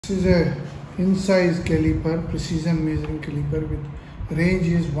is a insize caliper, precision measuring caliper with range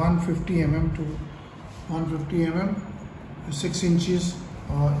is 150 mm to 150 mm, 6 inches,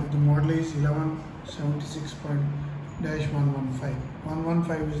 or the model is 1176.-115.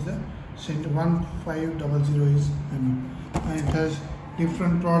 115 is the center, 1500 is mm, and it has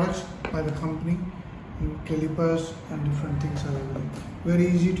different products by the company, calipers and different things are available. Very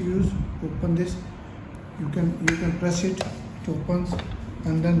easy to use. Open this, you can press it, it opens,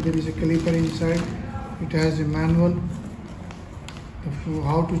 and then there is a caliper inside. It has a manual of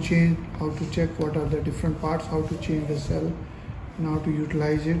how to change, how to check what are the different parts, how to change the cell and how to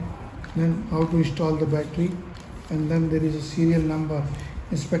utilize it, then how to install the battery, and then there is a serial number,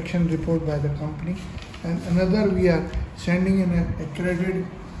 inspection report by the company, and another we are sending in an accredited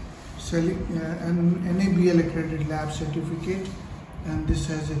an NABL accredited lab certificate, and this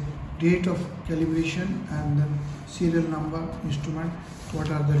has a date of calibration and then serial number, instrument, what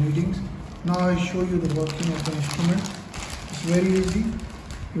are the readings. Now I show you the working of the instrument. It's very easy.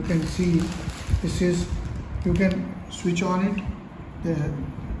 You can see this is, you can switch on it.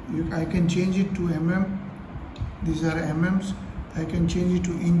 I can change it to mm. These are mm's. I can change it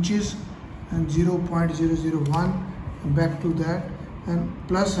to inches and 0.001, back to that, and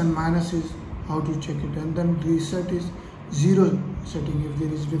plus and minus is how to check it, and then reset is 0 setting if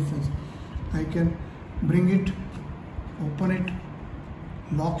there is difference. I can bring it, open it,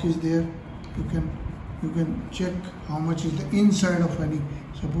 lock is there. You can check how much is the inside of any.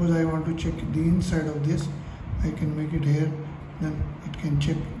 Suppose I want to check the inside of this, I can make it here, then it can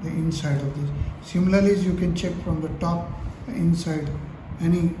check the inside of this. Similarly, you can check from the top inside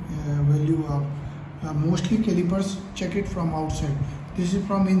any value of mostly calipers check it from outside. This is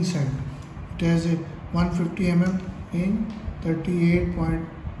from inside. It has a 150 mm in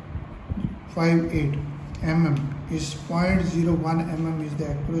 38.58 mm is 0.01 mm is the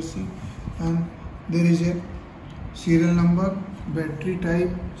accuracy, and there is a serial number, battery type,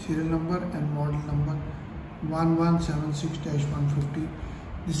 serial number and model number 1176-150.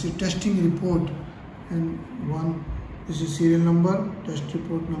 This is testing report, and this is serial number, test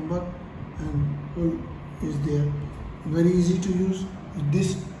report number, and all is there. Very easy to use.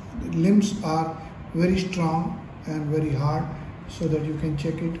 This limbs are very strong and very hard, so that you can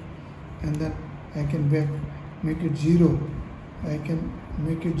check it, and then I can make it 0. I can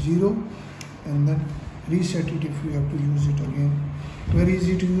make it 0 and then reset it if you have to use it again. Very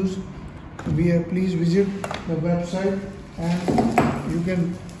easy to use. Please visit the website and you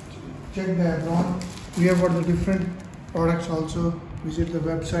can check the Abron. We have got the different products also. Visit the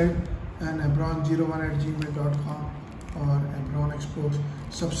website and abron01@gmail.com or Abron Exports.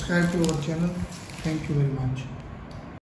 Subscribe to our channel. Thank you very much.